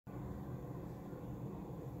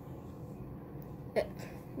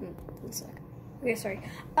One sec. Okay, sorry.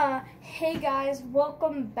 Hey guys,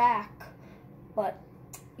 welcome back. But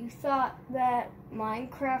you thought that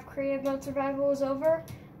Minecraft Creative Mode Survival was over?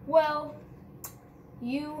 Well,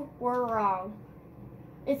 you were wrong.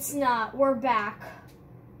 It's not. We're back.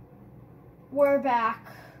 We're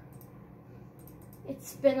back.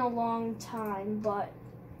 It's been a long time, but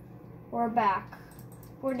we're back.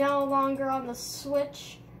 We're no longer on the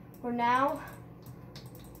Switch. We're now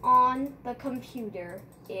on the computer.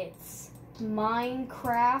 It's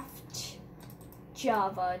Minecraft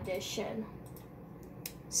Java Edition.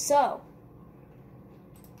 So,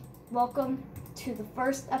 welcome to the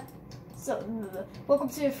first episode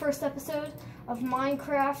of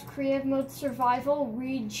Minecraft Creative Mode Survival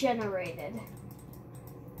Regenerated.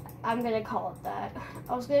 I'm gonna call it that.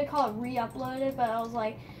 I was gonna call it re-uploaded, but I was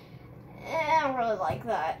like, I don't really like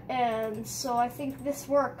that. And so I think this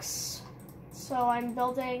works. So I'm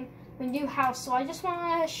building a new house. So I just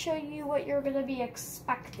want to show you what you're gonna be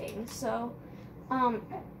expecting. So,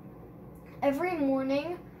 every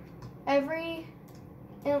morning, in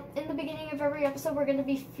the beginning of every episode, we're gonna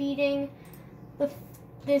be feeding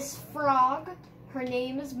this frog. Her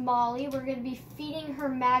name is Molly. We're gonna be feeding her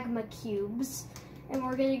magma cubes. And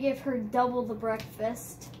we're gonna give her double the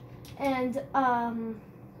breakfast, and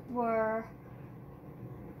we're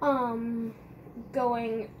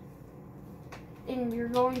going, and you're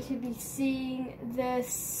going to be seeing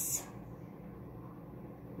this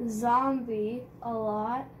zombie a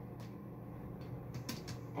lot,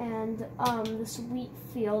 and this wheat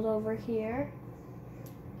field over here,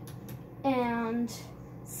 and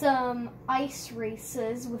some ice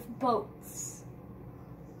races with boats.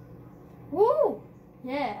 Woo!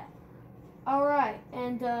 Yeah. Alright,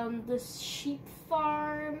 and this sheep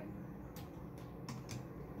farm,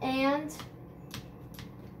 and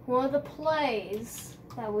one of the plays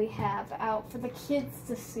that we have out for the kids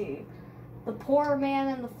to see. The Poor Man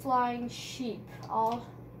and the Flying Sheep, all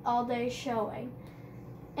day showing.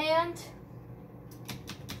 And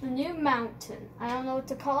the new mountain. I don't know what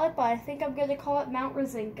to call it, but I think I'm gonna call it Mount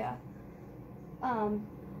Rosinka.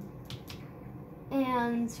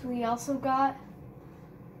 And we also got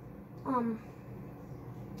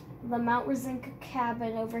the Mount Rosinka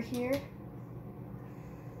cabin over here.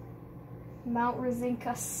 Mount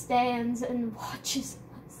Rosinka stands and watches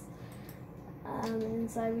us.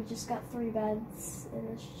 Inside we just got 3 beds in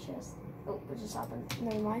this chest. Oh, what just happened?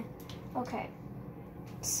 Never mind. Okay.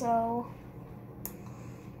 So,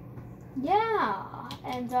 yeah.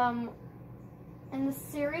 And, in the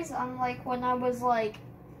series, unlike when I was like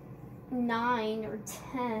 9 or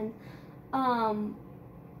 10,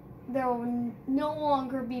 there will no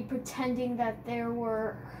longer be pretending that there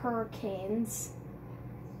were hurricanes.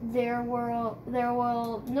 There will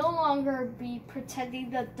no longer be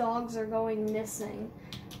pretending that dogs are going missing.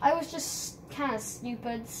 I was just kind of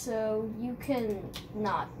stupid, so you can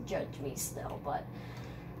not judge me still, but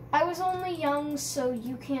I was only young, so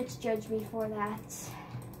you can't judge me for that.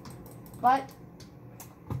 But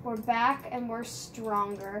we're back and we're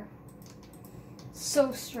stronger.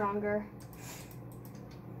 So stronger.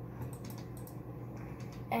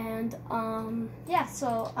 And, yeah,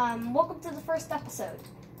 so, welcome to the first episode.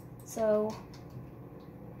 So,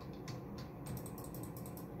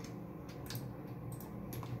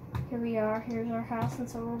 here we are, here's our house, and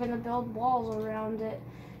so we're gonna build walls around it.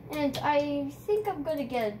 And I think I'm gonna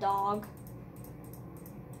get a dog.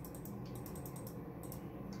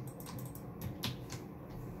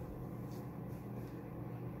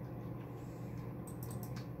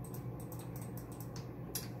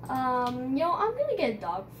 You know, I'm gonna get a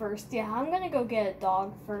dog first. Yeah, I'm gonna go get a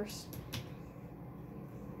dog first.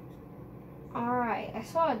 Alright, I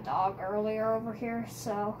saw a dog earlier over here,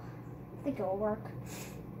 so I think it'll work.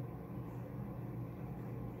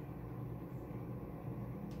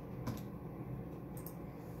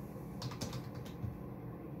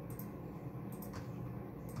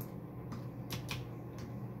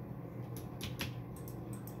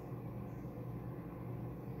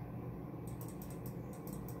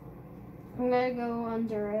 I'm gonna go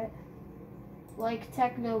under it, like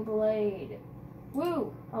Technoblade.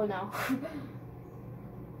 Woo! Oh no.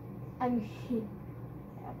 I mean,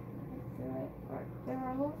 they're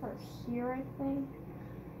all over here, I think.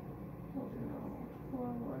 Oh no,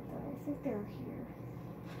 where were they? I think they're here.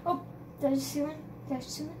 Oh, did I just see one? Did I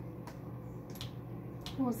just see one?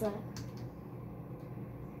 What was that?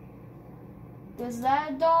 Is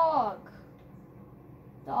that a dog?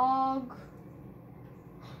 Dog.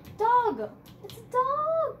 Dog! It's a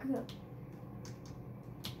dog!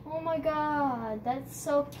 Oh my god, that's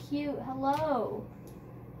so cute. Hello.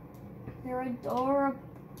 They're adorable.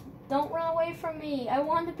 Don't run away from me. I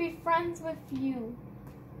want to be friends with you.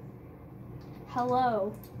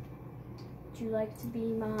 Hello. Would you like to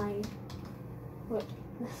be my... What?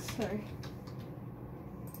 Sorry.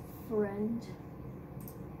 Friend.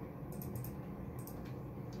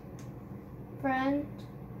 Friend?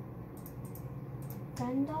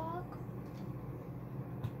 Friend dog?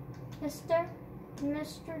 Mr.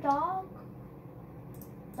 Dog?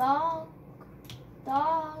 Dog?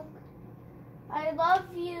 Dog? I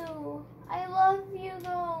love you. I love you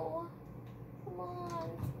though. Come on.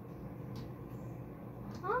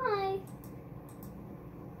 Hi.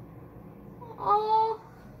 Oh,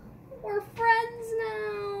 we're friends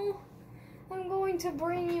now. I'm going to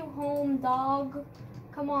bring you home, dog.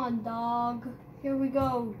 Come on, dog. Here we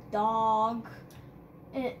go, dog.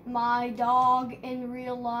 My dog in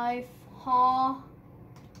real life, huh?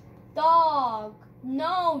 Dog.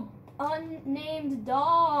 No, unnamed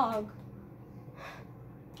dog.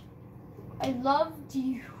 I loved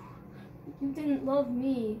you. You didn't love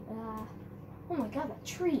me. Oh my god, that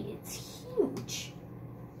tree, it's huge.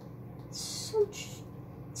 So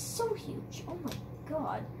huge. Oh my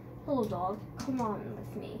god. Hello, dog. Come on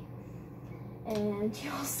with me. And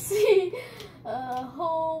you'll see a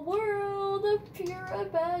whole world of pure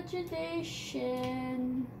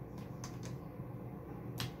imagination.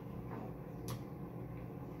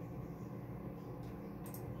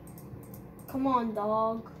 Come on,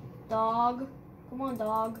 dog. Dog. Come on,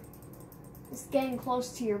 dog. It's getting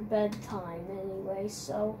close to your bedtime anyway,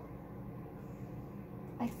 so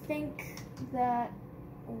I think that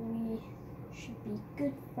we should be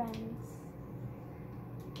good friends.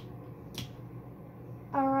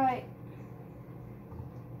 Alright.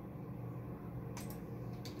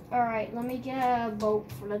 Alright, let me get a boat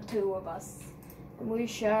for the two of us. And we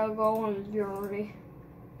shall go on a journey.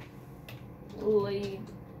 Lead.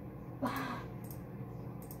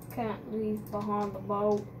 Can't leave behind the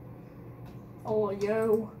boat. Oh,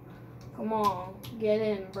 you. Come on. Get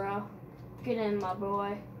in, bro. Get in, my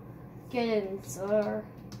boy. Get in, sir.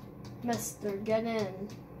 Mister, get in.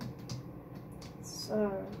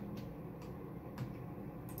 Sir.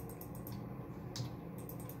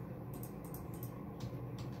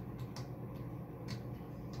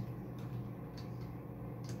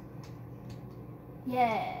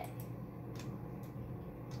 Yeah.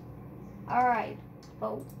 Alright.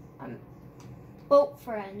 Boat. Boat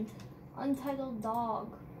friend. Untitled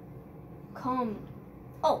dog. Come.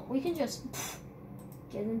 Oh, we can just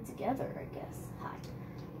get in together, I guess. Hi.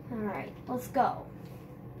 Alright, let's go.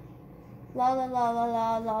 La la la la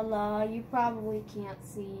la la la. You probably can't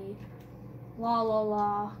see. La la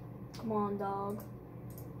la. Come on, dog.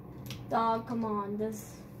 Dog, come on.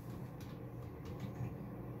 This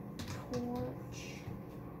torch.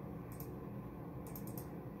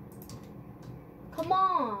 Come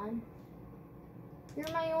on.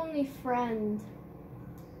 You're my only friend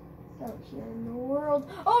out here in the world.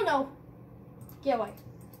 Oh no! Get away.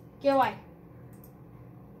 Get away.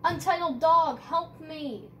 Untitled dog, help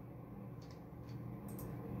me.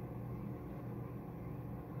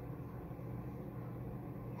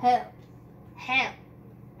 Help. Help.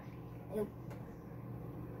 Help.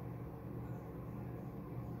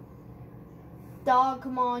 Dog,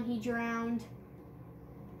 come on, he drowned.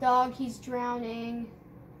 Dog, he's drowning.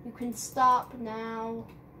 You can stop now.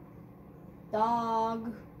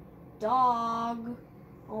 Dog. Dog.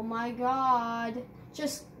 Oh my god.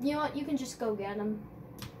 Just, you know what? You can just go get him.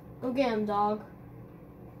 Go get him, dog.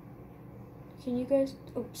 Can you guys...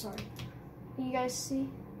 Oh, sorry. Can you guys see?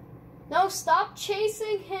 No, stop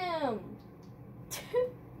chasing him!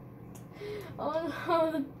 Oh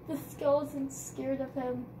no, the skeleton's scared of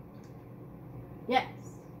him. Yes.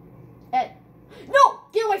 Ed. No!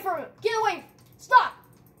 Get away from him! Get away! Stop!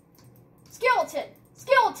 Skeleton!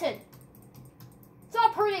 Skeleton!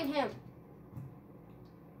 Stop hurting him!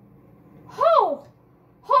 Oh!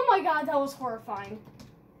 Oh my god, that was horrifying.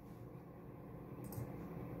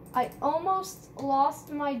 I almost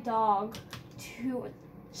lost my dog to a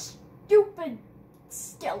stupid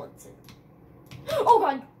skeleton. Oh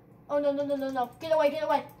god! Oh no, no, no, no, no. Get away, get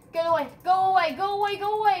away, get away. Go away, go away,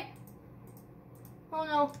 go away. Oh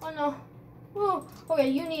no, oh no. Ooh. Okay,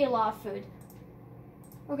 you need a lot of food.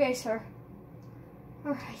 Okay, sir.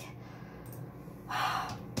 Alright.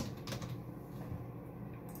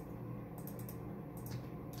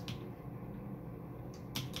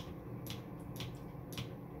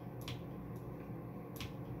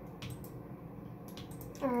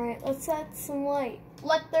 Alright, let's add some light.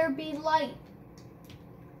 Let there be light.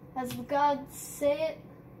 As the gods say it,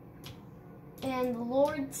 and the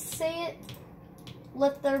Lord say it,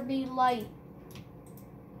 let there be light.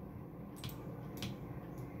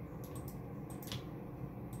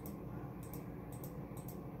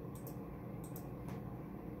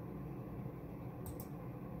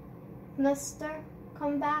 Mister,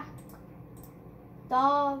 come back.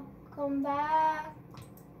 Dog, come back.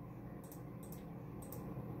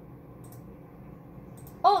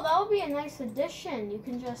 Oh, that would be a nice addition. You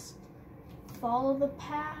can just follow the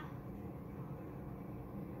path.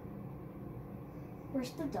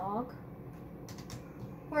 Where's the dog?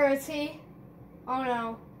 Where is he? Oh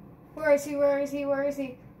no. Where is he? Where is he? Where is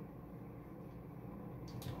he?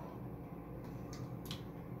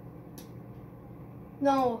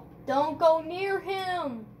 No, don't go near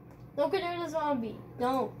him. Don't go near the zombie.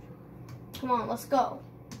 Don't. Come on, let's go.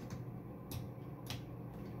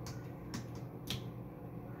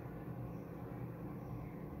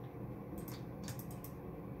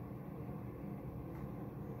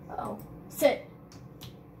 Uh-oh. Sit.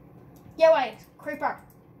 Get away, creeper.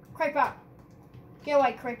 Creeper. Get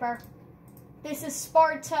away, creeper. This is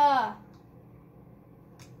Sparta.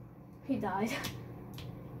 He died.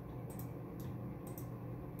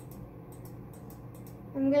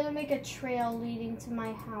 I'm gonna make a trail leading to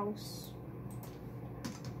my house.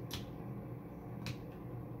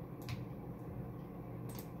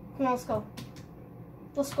 Come on, let's go.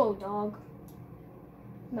 Let's go, dog.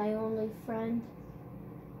 My only friend.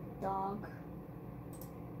 Dog.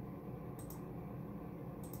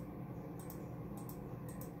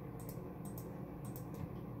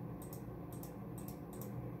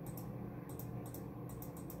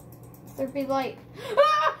 There be light.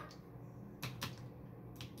 Ah!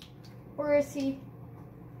 Where is he?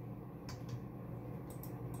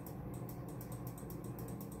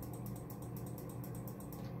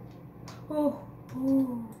 Oh,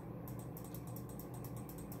 oh.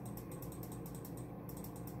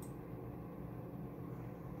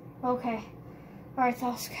 Okay. Alright, that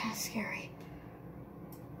was kind of scary.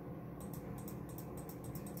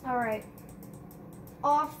 Alright.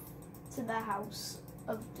 Off to the house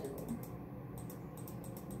of doom.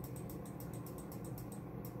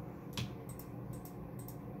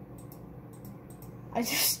 I'm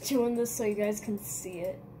just doing this so you guys can see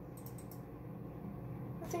it.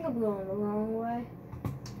 I think I'm going the wrong way.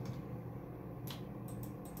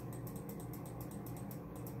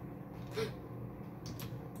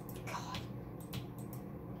 God.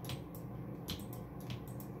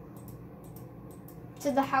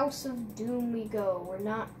 To the house of doom we go. We're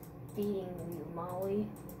not feeding you, Molly.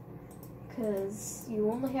 Because you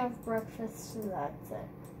only have breakfast, so that's it.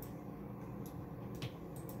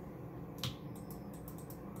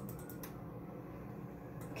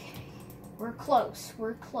 We're close.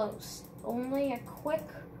 We're close. Only a quick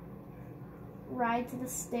ride to the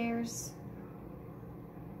stairs.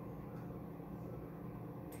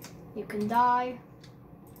 You can die.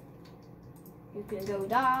 You can go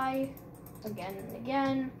die. Again and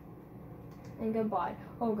again. And goodbye.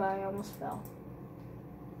 Oh god, I almost fell.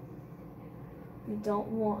 You don't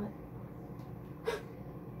want...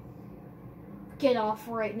 Get off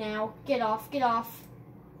right now. Get off. Get off.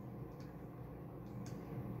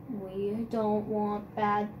 We don't want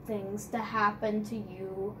bad things to happen to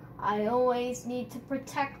you. I always need to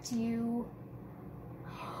protect you.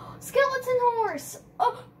 Skeleton horse!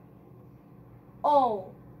 Oh!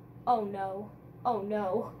 Oh. Oh no. Oh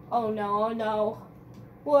no. Oh no. Oh no.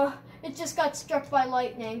 Whoa. It just got struck by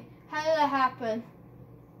lightning. How did that happen?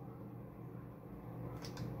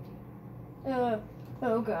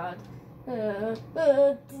 Oh god.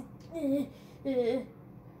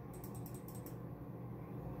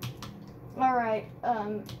 Alright,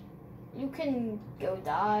 you can go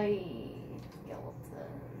die, skeleton.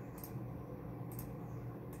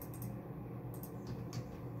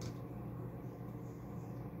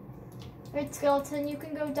 Right, skeleton, you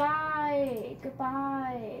can go die.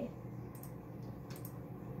 Goodbye.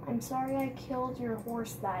 I'm sorry I killed your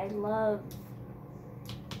horse that I love.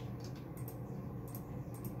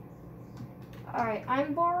 Alright,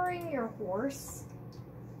 I'm borrowing your horse.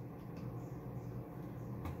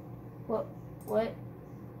 What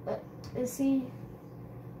is he?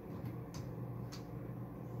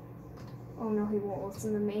 Oh no, he won't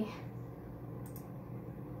listen to me.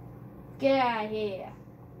 Get out of here.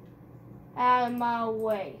 Out of my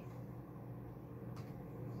way.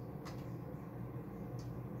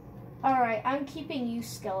 Alright, I'm keeping you,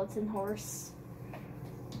 skeleton horse.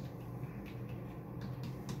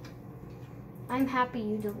 I'm happy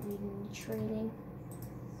you don't need any training.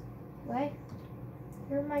 What?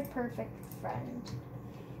 You're my perfect friend.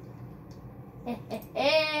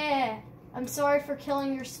 I'm sorry for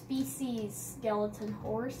killing your species, skeleton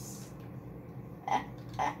horse.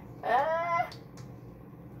 Alright.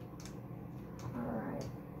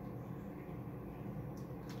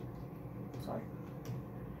 Sorry.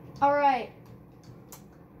 Alright.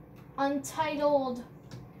 Untitled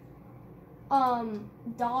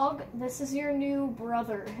Dog, this is your new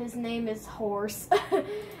brother. His name is Horse. I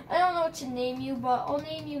don't know what to name you, but I'll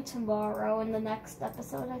name you tomorrow in the next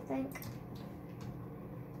episode, I think.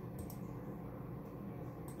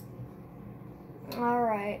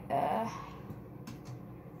 Alright,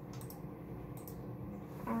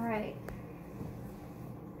 Alright.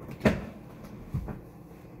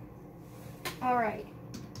 Alright.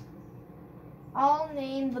 I'll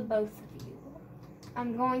name the both of you.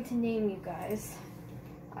 I'm going to name you guys.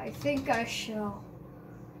 I think I shall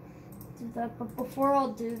do that, but before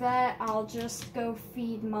I'll do that, I'll just go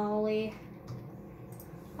feed Molly.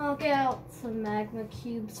 I'll get out some magma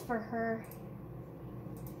cubes for her.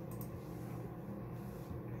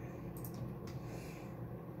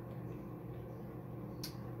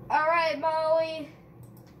 Alright, Molly.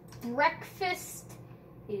 Breakfast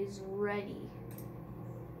is ready.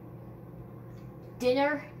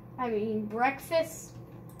 Breakfast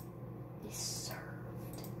is served.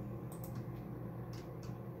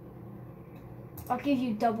 I'll give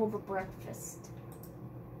you double the breakfast.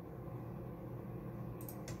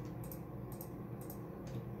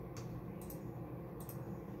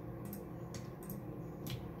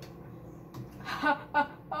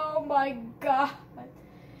 Oh my God.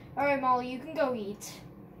 Alright, Molly, you can go eat.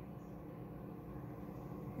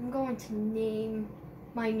 I'm going to name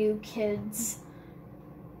my new kids.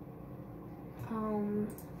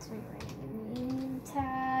 Let's write a name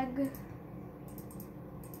tag.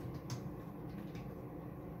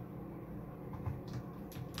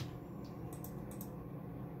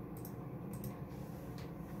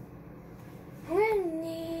 I'm gonna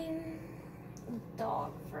name the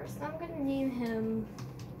dog first. I'm gonna name him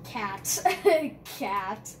Cat.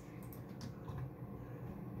 Cat.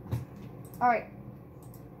 Alright.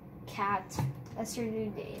 Cat. That's your new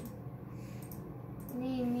name.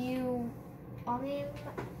 Name you. I'll name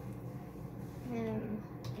him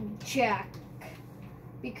Jack.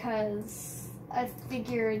 Because I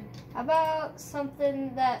figured about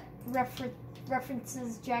something that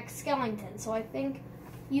references Jack Skellington. So I think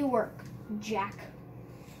you work, Jack.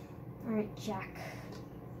 Alright, Jack.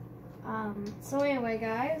 So anyway,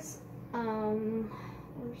 guys,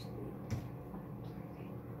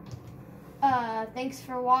 thanks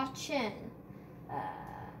for watching.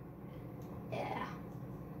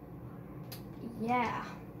 Yeah.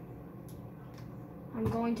 I'm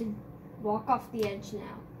going to walk off the edge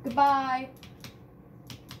now. Goodbye.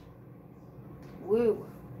 Woo.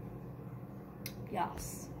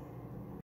 Yes.